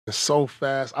so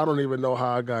fast. I don't even know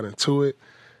how I got into it.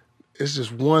 It's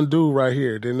just one dude right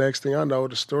here. The next thing I know,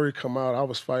 the story come out, I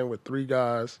was fighting with three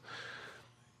guys.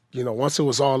 Once it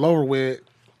was all over with,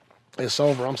 it's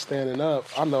over. I'm standing up.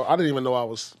 I didn't even know I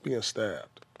was being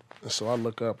stabbed. And so I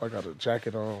look up. I got a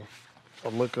jacket on. I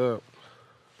look up,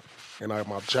 and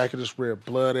my jacket is red,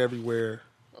 blood everywhere.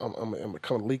 I'm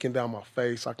coming leaking down my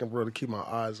face. I can really keep my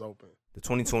eyes open. The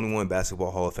 2021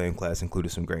 Basketball Hall of Fame class included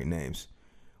some great names.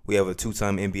 We have a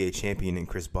two-time NBA champion in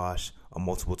Chris Bosh, a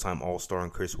multiple-time All-Star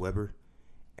in Chris Webber,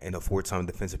 and a four-time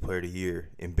Defensive Player of the Year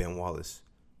in Ben Wallace.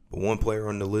 But one player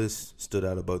on the list stood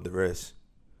out above the rest.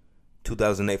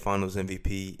 2008 Finals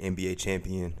MVP, NBA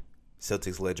champion,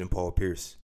 Celtics legend Paul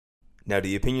Pierce. Now,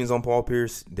 the opinions on Paul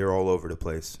Pierce, they're all over the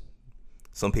place.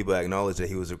 Some people acknowledge that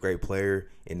he was a great player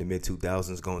in the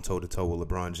mid-2000s, going toe-to-toe with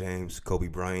LeBron James, Kobe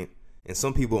Bryant. And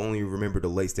some people only remember the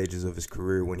late stages of his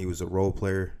career when he was a role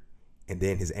player and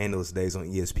then his analyst days on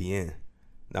ESPN.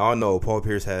 Now, I know Paul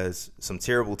Pierce has some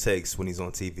terrible takes when he's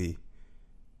on TV,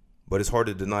 but it's hard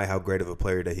to deny how great of a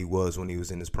player that he was when he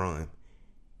was in his prime.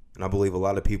 And I believe a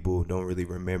lot of people don't really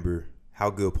remember how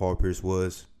good Paul Pierce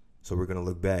was, so we're going to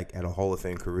look back at a Hall of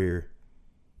Fame career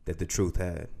that the truth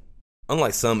had.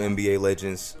 Unlike some NBA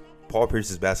legends, Paul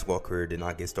Pierce's basketball career did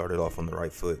not get started off on the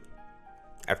right foot.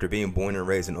 After being born and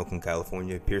raised in Oakland,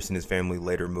 California, Pierce and his family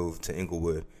later moved to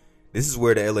Inglewood. This is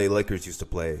where the LA Lakers used to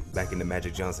play, back in the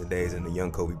Magic Johnson days and the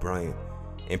young Kobe Bryant.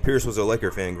 And Pierce was a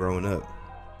Laker fan growing up.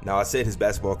 Now, I said his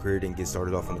basketball career didn't get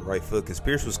started off on the right foot because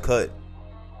Pierce was cut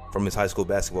from his high school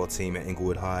basketball team at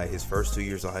Inglewood High his first 2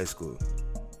 years of high school.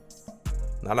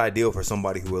 Not ideal for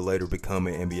somebody who would later become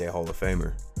an NBA Hall of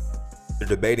Famer. After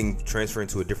debating transferring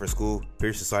to a different school,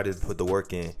 Pierce decided to put the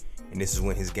work in, and this is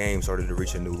when his game started to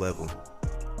reach a new level.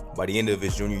 By the end of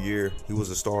his junior year, he was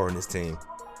a star on his team,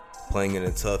 playing in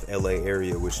a tough LA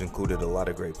area which included a lot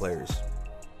of great players.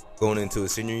 Going into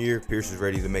his senior year, Pierce was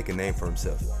ready to make a name for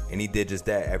himself, and he did just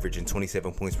that, averaging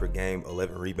 27 points per game,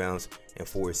 11 rebounds, and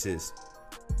 4 assists.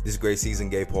 This great season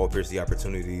gave Paul Pierce the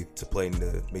opportunity to play in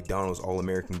the McDonald's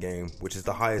All-American game, which is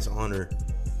the highest honor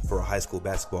for a high school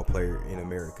basketball player in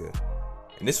America.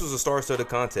 And this was a star-studded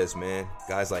contest, man.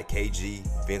 Guys like KG,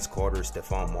 Vince Carter,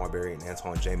 Stephon Marbury, and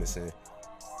Antawn Jamison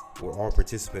were all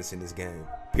participants in this game.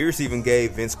 Pierce even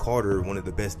gave Vince Carter, one of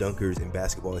the best dunkers in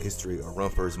basketball history, a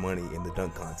run for his money in the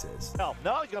dunk contest. No, he's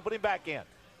going to put him back in.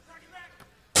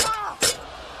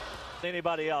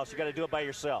 Anybody else, you got to do it by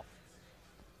yourself.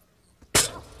 It's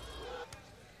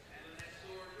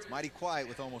mighty quiet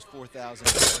with almost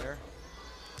 4,000 there.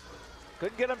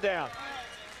 Couldn't get him down.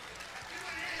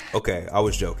 Okay, I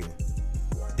was joking.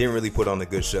 Didn't really put on a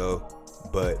good show,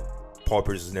 but Paul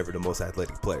Pierce was never the most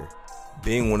athletic player.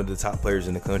 Being one of the top players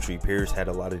in the country, Pierce had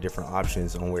a lot of different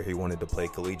options on where he wanted to play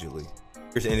collegiately.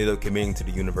 Pierce ended up committing to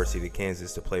the University of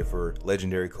Kansas to play for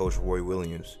legendary coach Roy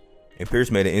Williams. And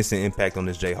Pierce made an instant impact on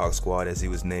this Jayhawk squad as he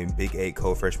was named Big 8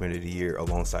 Co-Freshman of the Year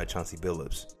alongside Chauncey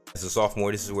Billups. As a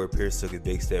sophomore, this is where Pierce took a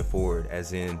big step forward,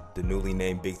 as in the newly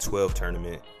named Big 12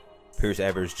 tournament. Pierce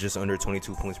averaged just under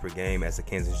 22 points per game as the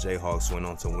Kansas Jayhawks went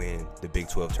on to win the Big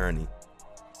 12 tourney.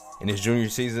 In his junior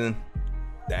season,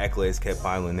 the accolades kept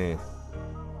piling in.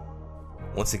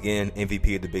 Once again,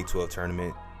 MVP of the Big 12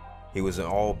 tournament. He was an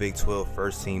all Big 12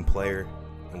 first team player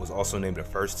and was also named a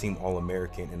first team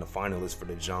All-American and a finalist for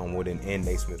the John Wooden and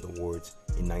Naismith Awards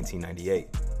in 1998.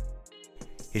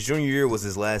 His junior year was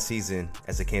his last season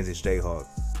as a Kansas Jayhawk,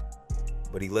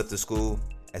 but he left the school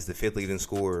as the 5th leading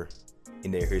scorer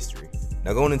in their history.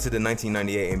 Now, going into the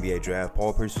 1998 NBA draft,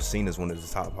 Paul Pierce was seen as one of the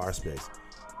top prospects,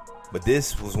 but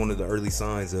this was one of the early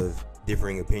signs of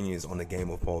differing opinions on the game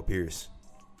of Paul Pierce.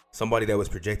 Somebody that was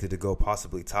projected to go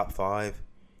possibly top 5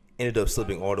 ended up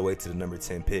slipping all the way to the number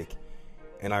 10 pick.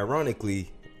 And ironically,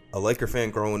 a Laker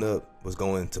fan growing up was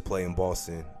going to play in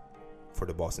Boston for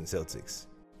the Boston Celtics.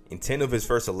 In 10 of his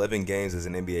first 11 games as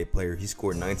an NBA player, he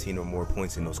scored 19 or more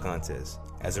points in those contests.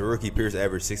 As a rookie, Pierce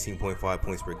averaged 16.5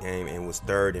 points per game and was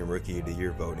 3rd in Rookie of the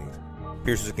Year voting.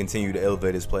 Pierce would continue to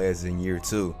elevate his play as in year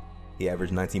 2. He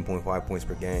averaged 19.5 points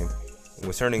per game and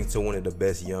was turning into one of the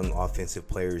best young offensive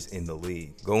players in the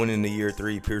league. Going into year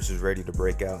 3, Pierce was ready to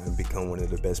break out and become one of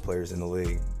the best players in the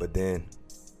league, but then,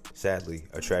 sadly,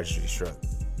 a tragedy struck.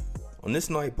 On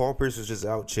this night, Paul Pierce was just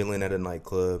out chilling at a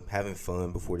nightclub, having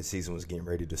fun before the season was getting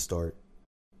ready to start.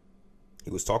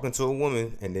 He was talking to a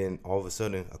woman, and then all of a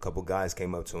sudden, a couple guys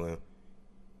came up to him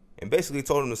and basically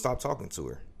told him to stop talking to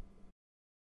her.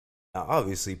 Now,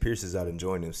 obviously, Pierce is out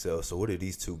enjoying himself, so what did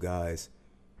these two guys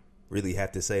really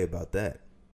have to say about that?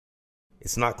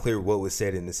 It's not clear what was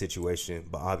said in the situation,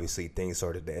 but obviously things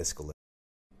started to escalate.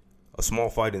 A small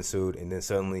fight ensued, and then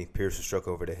suddenly Pierce was struck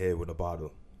over the head with a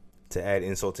bottle. To add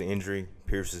insult to injury,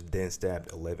 Pierce was then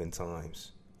stabbed 11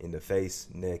 times in the face,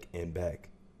 neck, and back.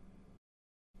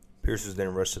 Pierce was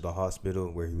then rushed to the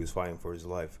hospital where he was fighting for his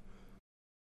life.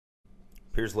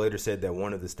 Pierce later said that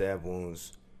one of the stab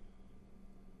wounds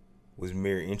was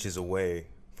mere inches away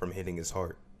from hitting his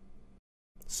heart.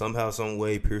 Somehow, some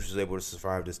way, Pierce was able to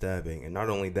survive the stabbing, and not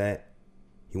only that,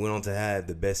 he went on to have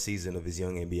the best season of his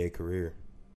young NBA career.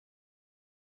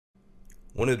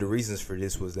 One of the reasons for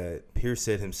this was that Pierce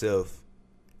said himself,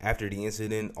 after the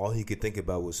incident, all he could think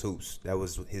about was hoops. That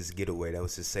was his getaway. That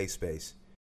was his safe space.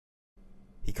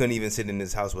 He couldn't even sit in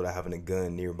his house without having a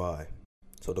gun nearby.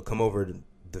 So to come over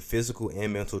the physical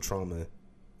and mental trauma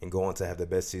and go on to have the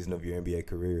best season of your NBA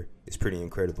career is pretty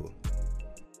incredible.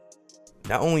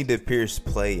 Not only did Pierce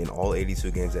play in all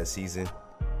 82 games that season,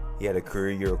 he had a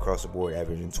career year across the board,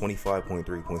 averaging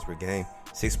 25.3 points per game,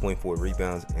 6.4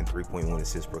 rebounds, and 3.1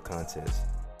 assists per contest.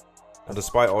 Now,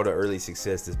 despite all the early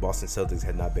success, this Boston Celtics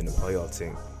had not been a playoff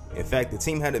team. In fact, the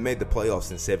team hadn't made the playoffs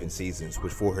in 7 seasons,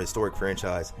 which for a historic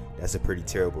franchise, that's a pretty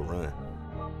terrible run.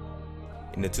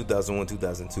 In the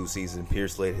 2001-2002 season,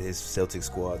 Pierce led his Celtics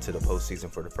squad to the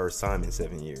postseason for the first time in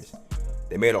 7 years.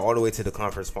 They made it all the way to the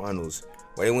conference finals,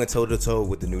 where they went toe-to-toe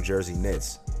with the New Jersey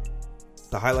Nets.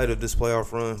 The highlight of this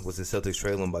playoff run was the Celtics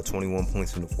trailing by 21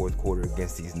 points in the fourth quarter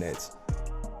against these Nets.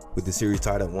 With the series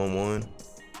tied at 1-1,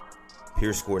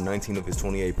 Pierce scored 19 of his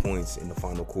 28 points in the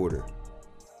final quarter.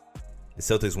 The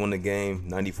Celtics won the game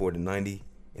 94-90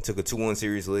 and took a 2-1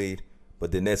 series lead,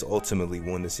 but the Nets ultimately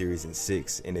won the series in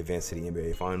 6 and advanced to the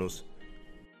NBA Finals.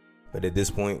 But at this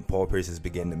point, Paul Pierce is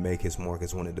beginning to make his mark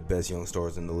as one of the best young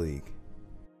stars in the league.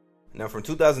 Now, from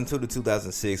 2002 to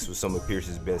 2006 was some of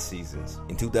Pierce's best seasons.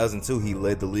 In 2002, he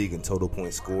led the league in total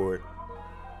points scored,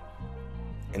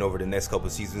 and over the next couple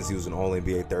of seasons, he was an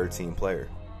All-NBA third-team player.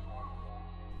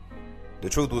 The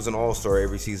truth was an all-star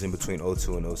every season between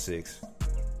 2002 and 2006.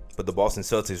 But the Boston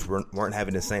Celtics weren't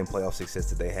having the same playoff success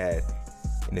that they had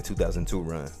in the 2002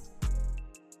 run.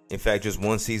 In fact, just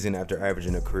one season after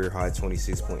averaging a career-high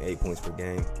 26.8 points per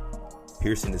game,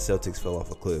 Pierce and the Celtics fell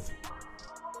off a cliff.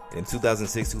 And in the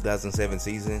 2006-2007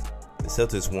 season, the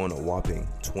Celtics won a whopping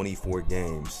 24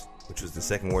 games, which was the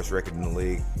second worst record in the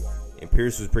league, and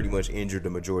Pierce was pretty much injured the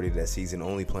majority of that season,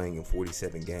 only playing in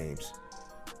 47 games.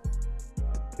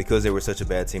 Because they were such a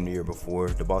bad team the year before,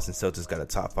 the Boston Celtics got a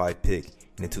top 5 pick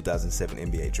in the 2007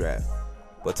 NBA draft.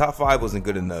 But top 5 wasn't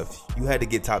good enough. You had to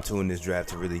get top 2 in this draft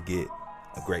to really get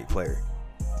a great player.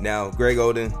 Now, Greg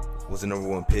Oden was the number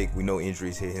 1 pick. We know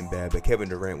injuries hit him bad, but Kevin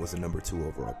Durant was the number 2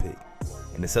 overall pick.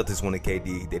 And the Celtics wanted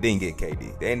KD. They didn't get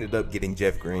KD. They ended up getting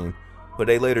Jeff Green, but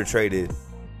they later traded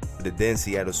the then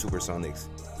Seattle Supersonics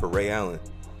for Ray Allen.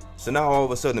 So now all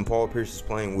of a sudden, Paul Pierce is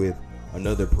playing with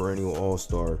another perennial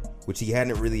all-star, which he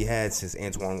hadn't really had since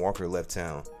Antoine Walker left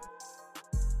town.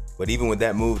 But even with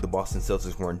that move, the Boston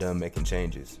Celtics weren't done making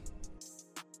changes.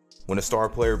 When a star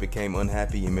player became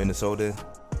unhappy in Minnesota,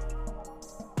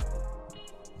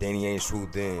 Danny Ainge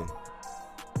swooped in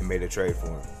and made a trade for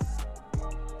him.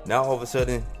 Now all of a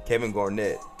sudden, Kevin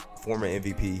Garnett, former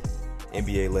MVP,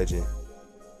 NBA legend,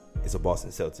 is a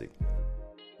Boston Celtic.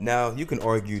 Now, you can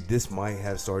argue this might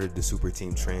have started the super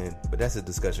team trend, but that's a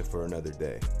discussion for another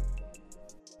day.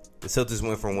 The Celtics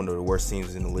went from one of the worst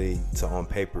teams in the league to, on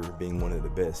paper, being one of the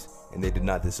best, and they did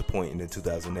not disappoint in the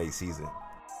 2008 season.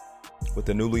 With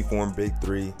the newly formed Big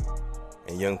Three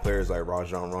and young players like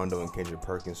Rajon Rondo and Kendrick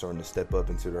Perkins starting to step up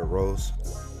into their roles,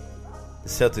 the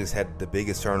Celtics had the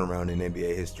biggest turnaround in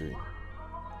NBA history.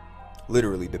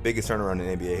 Literally, the biggest turnaround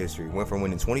in NBA history. Went from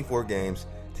winning 24 games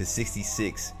to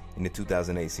 66 in the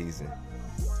 2008 season.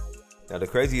 Now, the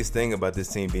craziest thing about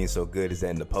this team being so good is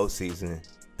that in the postseason,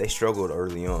 they struggled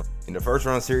early on. In the first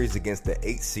round series against the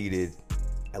 8th-seeded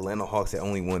Atlanta Hawks that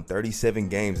only won 37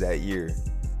 games that year,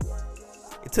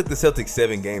 it took the Celtics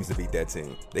 7 games to beat that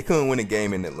team. They couldn't win a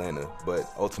game in Atlanta,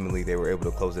 but ultimately they were able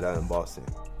to close it out in Boston.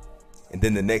 And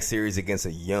then the next series against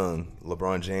a young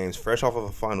LeBron James, fresh off of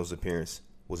a finals appearance,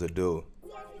 was a duel.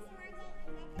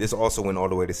 This also went all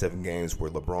the way to 7 games where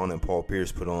LeBron and Paul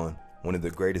Pierce put on one of the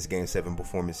greatest Game 7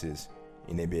 performances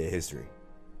in NBA history.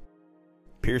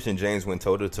 Pierce and James went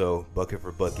toe-to-toe, bucket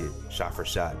for bucket, shot for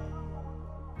shot.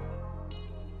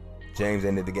 James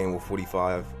ended the game with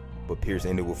 45, but Pierce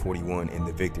ended with 41 in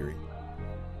the victory.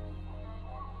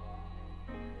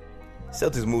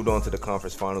 Celtics moved on to the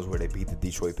conference finals where they beat the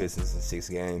Detroit Pistons in 6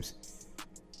 games,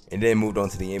 and then moved on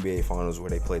to the NBA finals where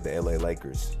they played the LA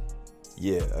Lakers.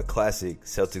 Yeah, a classic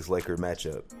Celtics-Lakers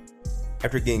matchup.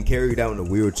 After getting carried out in a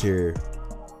wheelchair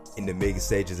in the mid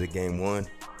stages of Game 1,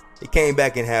 he came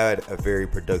back and had a very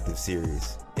productive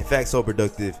series. In fact, so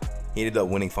productive, He ended up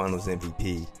winning Finals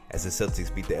MVP as the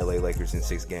Celtics beat the LA Lakers in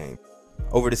 6 games.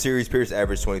 Over the series, Pierce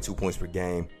averaged 22 points per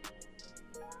game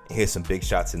and hit some big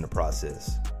shots in the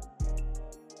process.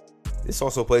 This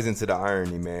also plays into the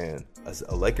irony, man. As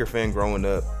a Laker fan growing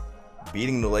up,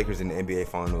 beating the Lakers in the NBA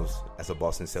Finals as a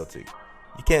Boston Celtic,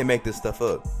 you can't make this stuff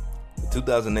up. The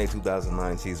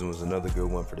 2008-2009 season was another good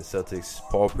one for the Celtics.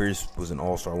 Paul Pierce was an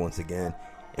all-star once again,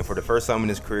 and for the first time in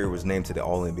his career was named to the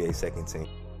All-NBA second team.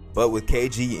 But with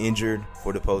KG injured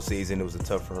for the postseason, it was a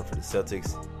tough run for the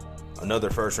Celtics. Another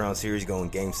first-round series going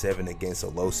Game 7 against a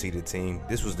low-seeded team.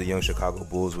 This was the young Chicago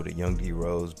Bulls with a young D.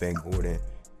 Rose, Ben Gordon.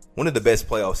 One of the best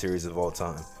playoff series of all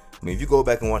time. I mean, if you go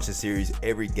back and watch the series,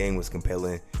 every game was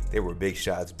compelling. There were big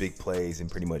shots, big plays in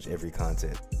pretty much every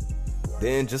contest.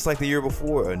 Then, just like the year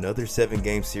before, another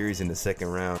 7-game series in the second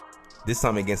round. This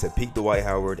time against a peak Dwight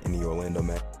Howard and the Orlando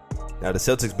Magic. Now, the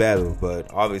Celtics battled,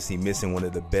 but obviously missing one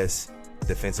of the best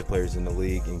defensive players in the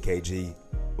league in KG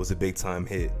was a big-time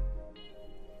hit.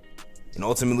 And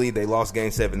ultimately, they lost Game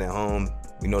 7 at home.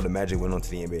 We know the Magic went on to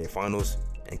the NBA Finals,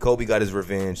 and Kobe got his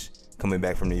revenge coming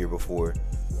back from the year before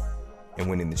and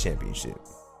winning the championship.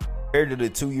 Compared to the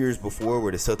 2 years before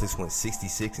where the Celtics won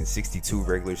 66 and 62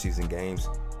 regular season games,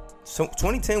 so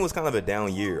 2010 was kind of a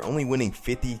down year, only winning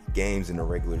 50 games in the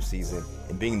regular season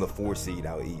and being the 4 seed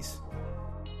out east.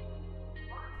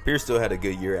 Pierce still had a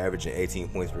good year, averaging 18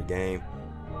 points per game,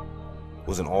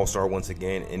 was an all-star once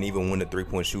again, and even won the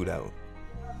 3-point shootout.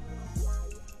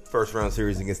 First round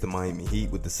series against the Miami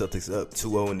Heat with the Celtics up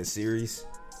 2-0 in the series.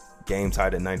 Game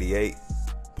tied at 98.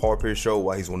 Paul Pierce showed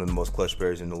why he's one of the most clutch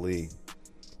players in the league,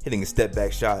 hitting a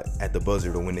step-back shot at the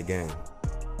buzzer to win the game.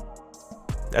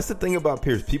 That's the thing about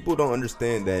Pierce. People don't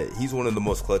understand that he's one of the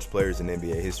most clutch players in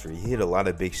NBA history. He hit a lot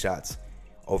of big shots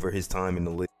over his time in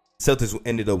the league. Celtics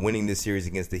ended up winning this series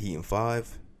against the Heat in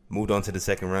 5, moved on to the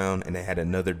second round, and they had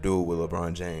another duel with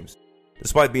LeBron James.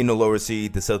 Despite being the lower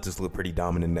seed, the Celtics looked pretty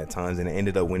dominant at times, and they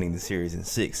ended up winning the series in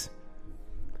 6.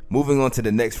 Moving on to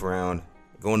the next round,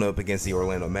 going up against the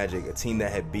Orlando Magic, a team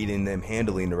that had beaten them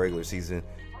handily in the regular season,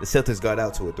 the Celtics got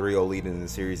out to a 3-0 lead in the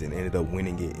series and ended up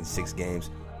winning it in 6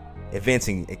 games,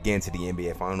 advancing again to the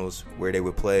NBA Finals, where they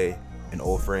would play an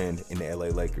old friend in the LA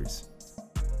Lakers.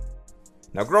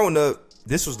 Now, growing up,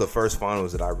 this was the first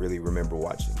finals that I really remember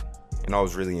watching, and I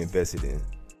was really invested in.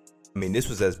 I mean, this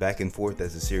was as back and forth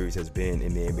as the series has been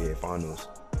in the NBA Finals.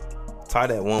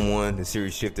 Tied at 1-1, the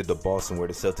series shifted to Boston, where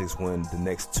the Celtics won the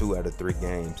next 2 out of 3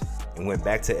 games and went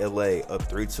back to LA up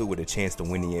 3-2 with a chance to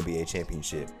win the NBA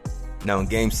championship. Now, in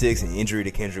Game 6, an injury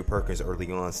to Kendrick Perkins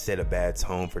early on set a bad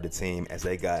tone for the team as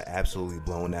they got absolutely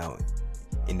blown out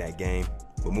in that game.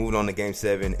 But moving on to Game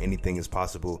 7, anything is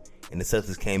possible, and the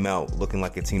Celtics came out looking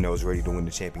like a team that was ready to win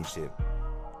the championship.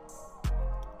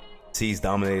 C's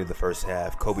dominated the first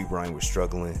half. Kobe Bryant was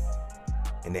struggling,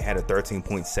 and they had a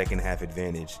 13-point second half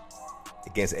advantage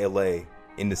against LA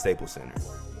in the Staples Center.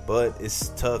 But it's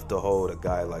tough to hold a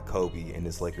guy like Kobe and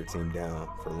this Laker team down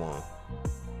for long.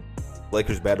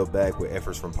 Lakers battled back with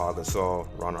efforts from Paul Gasol,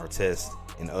 Ron Artest,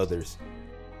 and others.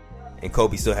 And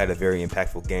Kobe still had a very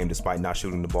impactful game despite not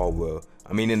shooting the ball well.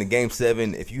 I mean, in the Game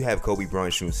 7, if you have Kobe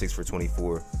Bryant shooting 6 for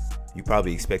 24, you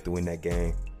probably expect to win that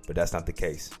game, but that's not the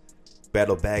case.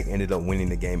 Battled back, ended up winning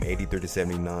the game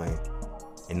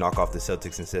 83-79 and knock off the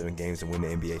Celtics in 7 games and win the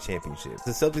NBA championship.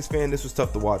 As a Celtics fan, this was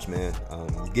tough to watch, man.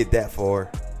 You get that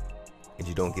far and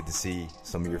you don't get to see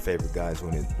some of your favorite guys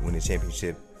win a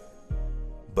championship.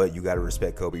 But you got to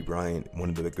respect Kobe Bryant, one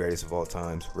of the greatest of all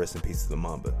times. Rest in peace to the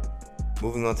Mamba.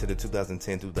 Moving on to the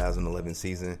 2010-2011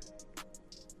 season.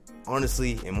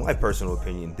 Honestly, in my personal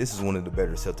opinion, this is one of the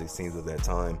better Celtics teams of that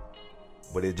time.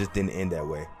 But it just didn't end that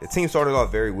way. The team started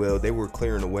off very well. They were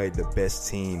clearing away the best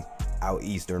team out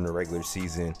east during the regular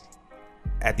season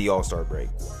at the All-Star break.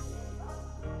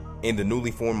 And the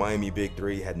newly formed Miami Big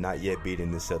Three had not yet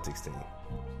beaten the Celtics team.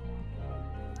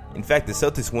 In fact, the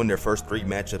Celtics won their first 3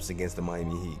 matchups against the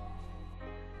Miami Heat.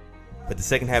 But the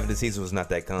second half of the season was not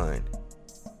that kind.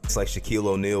 It's like Shaquille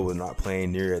O'Neal was not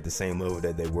playing near at the same level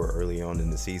that they were early on in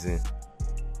the season.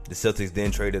 The Celtics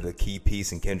then traded a key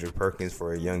piece in Kendrick Perkins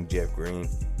for a young Jeff Green,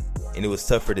 and it was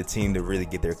tough for the team to really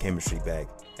get their chemistry back,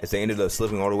 as they ended up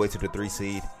slipping all the way to the 3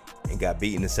 seed and got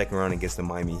beat in the second round against the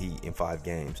Miami Heat in 5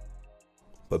 games.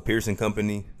 But Pierce and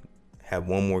company had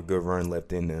one more good run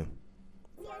left in them.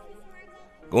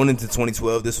 Going into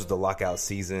 2012, this was the lockout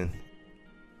season,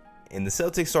 and the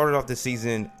Celtics started off the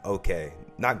season okay.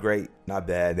 Not great, not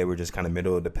bad. They were just kind of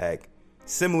middle of the pack,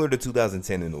 similar to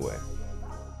 2010 in a way.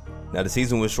 Now, the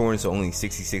season was shortened, so only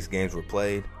 66 games were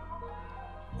played.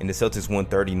 And the Celtics won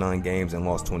 39 games and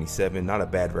lost 27. Not a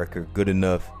bad record. Good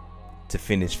enough to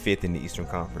finish 5th in the Eastern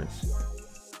Conference.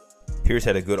 Pierce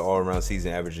had a good all-around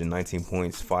season, averaging 19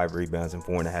 points, 5 rebounds, and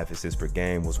 4.5 assists per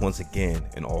game, was once again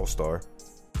an all-star.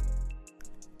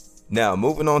 Now,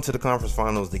 moving on to the conference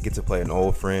finals, they get to play an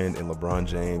old friend in LeBron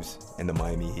James and the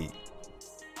Miami Heat.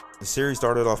 The series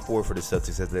started off poor for the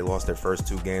Celtics as they lost their first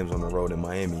 2 games on the road in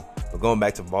Miami, but going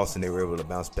back to Boston, they were able to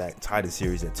bounce back, tie the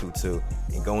series at 2-2,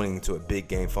 and going into a big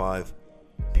Game 5,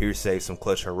 Pierce saved some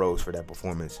clutch heroics for that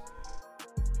performance.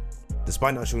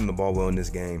 Despite not shooting the ball well in this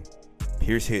game,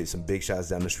 Pierce hit some big shots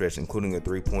down the stretch, including a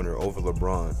 3-pointer over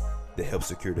LeBron that helped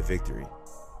secure the victory.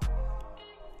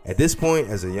 At this point,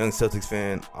 as a young Celtics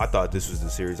fan, I thought this was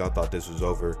the series. I thought this was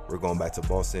over. We're going back to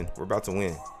Boston. We're about to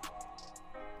win.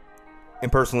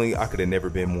 And personally, I could have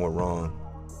never been more wrong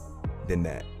than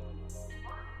that.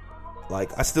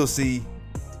 Like, I still see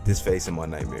this face in my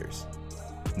nightmares.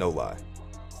 No lie.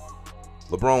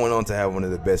 LeBron went on to have one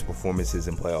of the best performances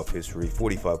in playoff history,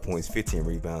 45 points, 15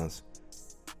 rebounds.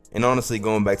 And honestly,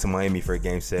 going back to Miami for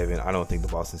Game 7, I don't think the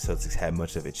Boston Celtics had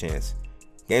much of a chance.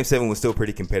 Game 7 was still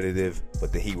pretty competitive,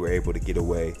 but the Heat were able to get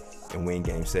away and win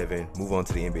Game 7, move on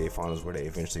to the NBA Finals where they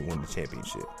eventually won the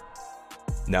championship.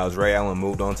 Now, as Ray Allen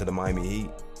moved on to the Miami Heat,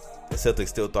 the Celtics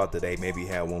still thought that they maybe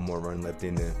had one more run left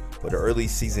in them, but the early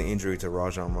season injury to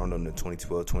Rajon Rondo in the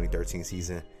 2012-2013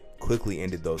 season quickly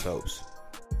ended those hopes.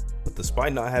 But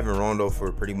despite not having Rondo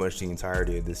for pretty much the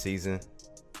entirety of the season,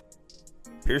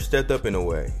 Pierce stepped up in a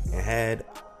way and had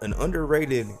an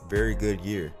underrated, very good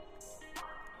year.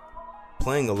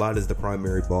 Playing a lot as the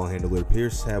primary ball handler,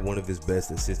 Pierce had one of his best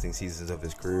assisting seasons of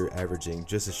his career, averaging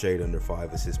just a shade under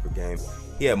 5 assists per game.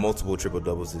 He had multiple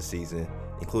triple-doubles this season,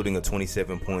 including a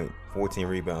 27-point,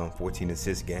 14-rebound,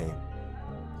 14-assist game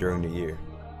during the year.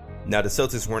 Now, the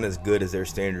Celtics weren't as good as their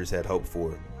standards had hoped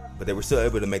for, but they were still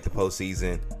able to make the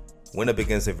postseason, went up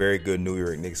against a very good New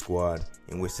York Knicks squad,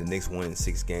 in which the Knicks won in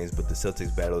 6 games, but the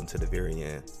Celtics battled until the very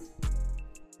end.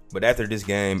 But after this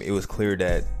game, it was clear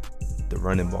that the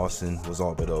run in Boston was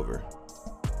all but over.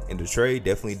 And the trade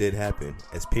definitely did happen,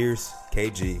 as Pierce,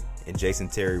 KG, and Jason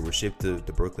Terry were shipped to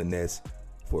the Brooklyn Nets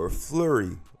for a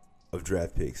flurry of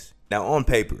draft picks. Now, on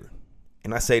paper,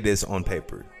 and I say this on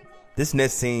paper, this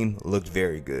Nets team looked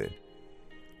very good.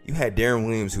 You had Deron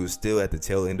Williams, who was still at the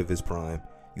tail end of his prime.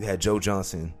 You had Joe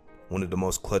Johnson, one of the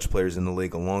most clutch players in the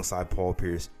league, alongside Paul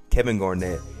Pierce, Kevin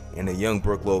Garnett, and a young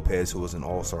Brook Lopez, who was an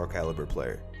all-star caliber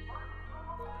player.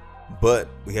 But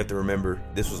we have to remember,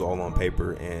 this was all on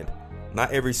paper, and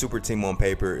not every super team on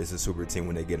paper is a super team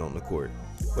when they get on the court.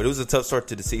 But it was a tough start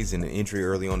to the season, an injury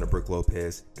early on to Brook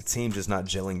Lopez, the team just not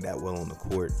gelling that well on the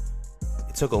court.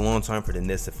 It took a long time for the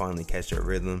Nets to finally catch their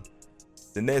rhythm.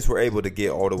 The Nets were able to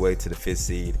get all the way to the 5th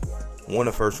seed, won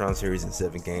a first-round series in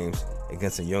 7 games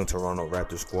against a young Toronto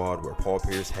Raptors squad where Paul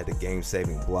Pierce had the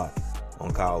game-saving block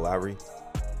on Kyle Lowry.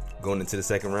 Going into the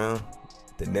second round,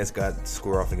 the Nets got to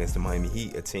square off against the Miami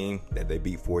Heat, a team that they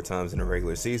beat 4 times in the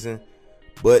regular season,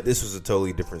 but this was a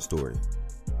totally different story.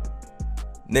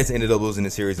 Nets ended up losing the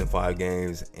series in 5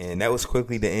 games, and that was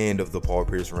quickly the end of the Paul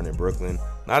Pierce run in Brooklyn.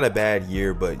 Not a bad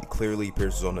year, but clearly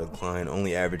Pierce was on the decline,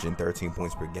 only averaging 13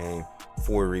 points per game,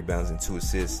 4 rebounds, and 2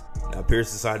 assists. Now,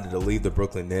 Pierce decided to leave the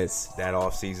Brooklyn Nets that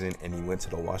offseason, and he went to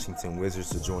the Washington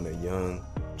Wizards to join a young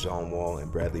John Wall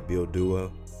and Bradley Beal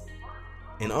duo.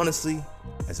 And honestly,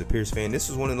 as a Pierce fan, this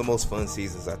was one of the most fun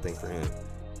seasons, I think, for him.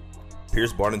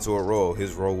 Pierce bought into a role.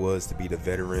 His role was to be the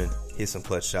veteran, hit some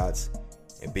clutch shots,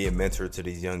 and be a mentor to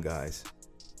these young guys.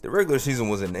 The regular season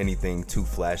wasn't anything too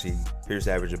flashy. Pierce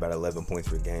averaged about 11 points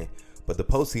per game. But the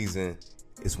postseason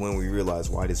is when we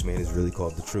realize why this man is really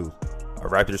called the truth. A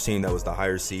Raptors team that was the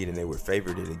higher seed and they were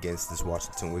favored against this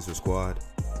Washington Wizards squad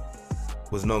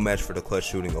was no match for the clutch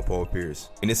shooting of Paul Pierce.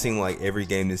 And it seemed like every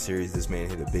game this series, this man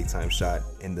hit a big-time shot,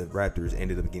 and the Raptors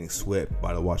ended up getting swept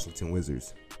by the Washington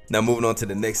Wizards. Now moving on to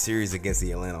the next series against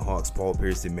the Atlanta Hawks, Paul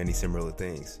Pierce did many similar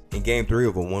things. In Game 3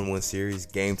 of a 1-1 series,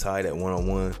 game tied at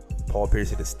 1-1, Paul Pierce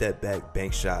hit a step-back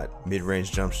bank shot,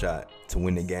 mid-range jump shot to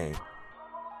win the game.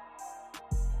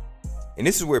 And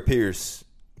this is where Pierce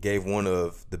gave one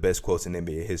of the best quotes in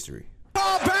NBA history.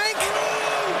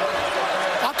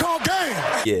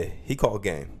 Yeah, he called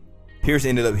game. Pierce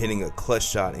ended up hitting a clutch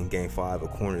shot in Game 5, a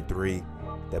corner 3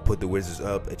 that put the Wizards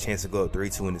up, a chance to go up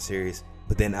 3-2 in the series.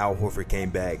 But then Al Horford came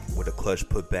back with a clutch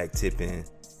putback tip in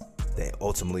that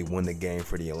ultimately won the game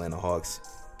for the Atlanta Hawks.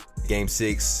 Game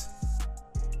 6,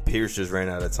 Pierce just ran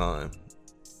out of time.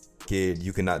 Kid,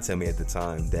 you cannot tell me at the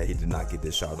time that he did not get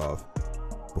this shot off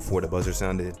before the buzzer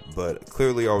sounded. But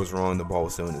clearly I was wrong. The ball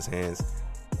was still in his hands.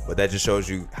 But that just shows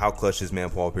you how clutch this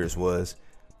man Paul Pierce was.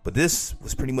 But this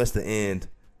was pretty much the end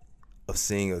of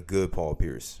seeing a good Paul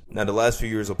Pierce. Now, the last few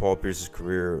years of Paul Pierce's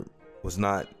career was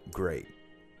not great.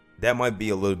 That might be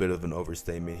a little bit of an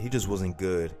overstatement. He just wasn't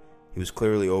good. He was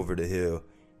clearly over the hill,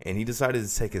 and he decided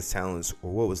to take his talents,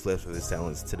 or what was left of his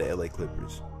talents, to the LA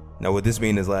Clippers. Now, with this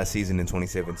being his last season in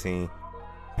 2017,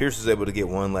 Pierce was able to get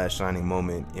one last shining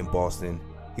moment in Boston.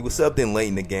 He was subbed in late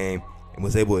in the game and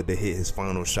was able to hit his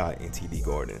final shot in TD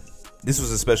Garden. This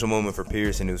was a special moment for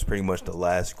Pierce, and it was pretty much the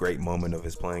last great moment of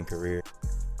his playing career.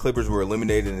 Clippers were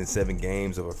eliminated in 7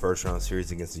 games of a first-round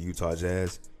series against the Utah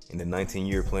Jazz, and the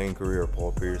 19-year playing career of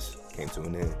Paul Pierce came to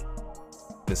an end.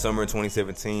 In the summer of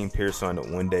 2017, Pierce signed a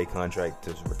one-day contract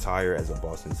to retire as a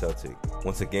Boston Celtic.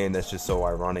 Once again, that's just so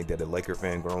ironic that a Laker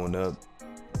fan growing up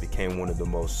became one of the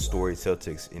most storied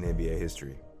Celtics in NBA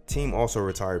history. The team also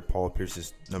retired Paul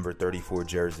Pierce's number 34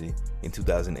 jersey in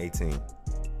 2018.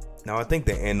 Now, I think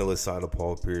the analyst side of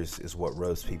Paul Pierce is what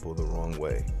rubs people the wrong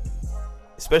way,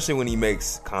 especially when he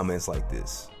makes comments like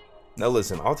this. Now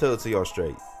listen, I'll tell it to y'all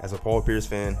straight. As a Paul Pierce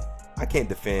fan, I can't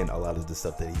defend a lot of the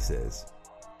stuff that he says.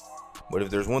 But if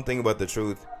there's one thing about the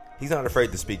truth, he's not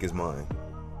afraid to speak his mind.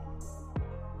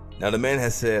 Now, the man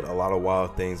has said a lot of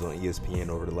wild things on ESPN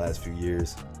over the last few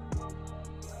years,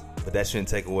 but that shouldn't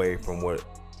take away from what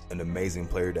an amazing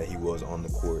player that he was on the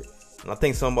court. And I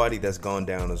think somebody that's gone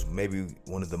down as maybe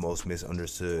one of the most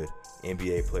misunderstood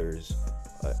NBA players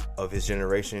of his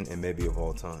generation and maybe of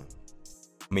all time.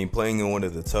 I mean, playing in one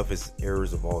of the toughest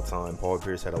eras of all time, Paul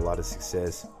Pierce had a lot of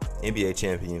success. NBA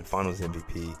champion, Finals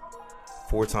MVP,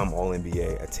 4-time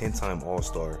All-NBA, a 10-time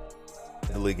All-Star,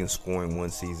 led the league in scoring one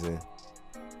season,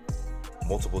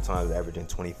 multiple times averaging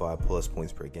 25-plus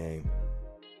points per game.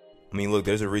 I mean, look,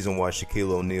 there's a reason why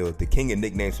Shaquille O'Neal, the king of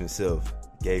nicknames himself,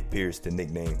 gave Pierce the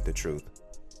nickname The Truth.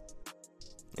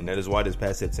 And that is why this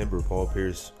past September, Paul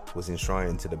Pierce was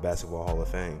enshrined to the Basketball Hall of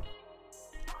Fame.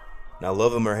 Now,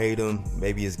 love him or hate him,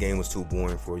 maybe his game was too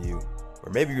boring for you,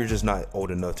 or maybe you're just not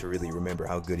old enough to really remember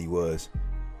how good he was.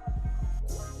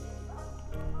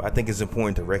 But I think it's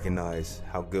important to recognize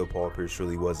how good Paul Pierce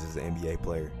truly was as an NBA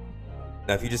player.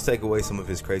 Now, if you just take away some of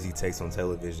his crazy takes on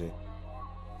television,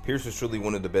 Pierce was truly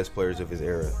one of the best players of his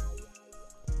era.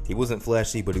 He wasn't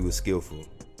flashy, but he was skillful.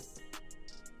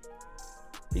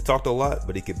 He talked a lot,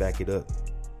 but he could back it up.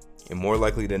 And more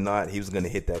likely than not, he was going to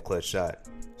hit that clutch shot.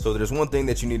 So there's one thing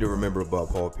that you need to remember about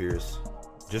Paul Pierce.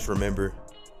 Just remember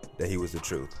that he was the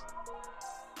truth.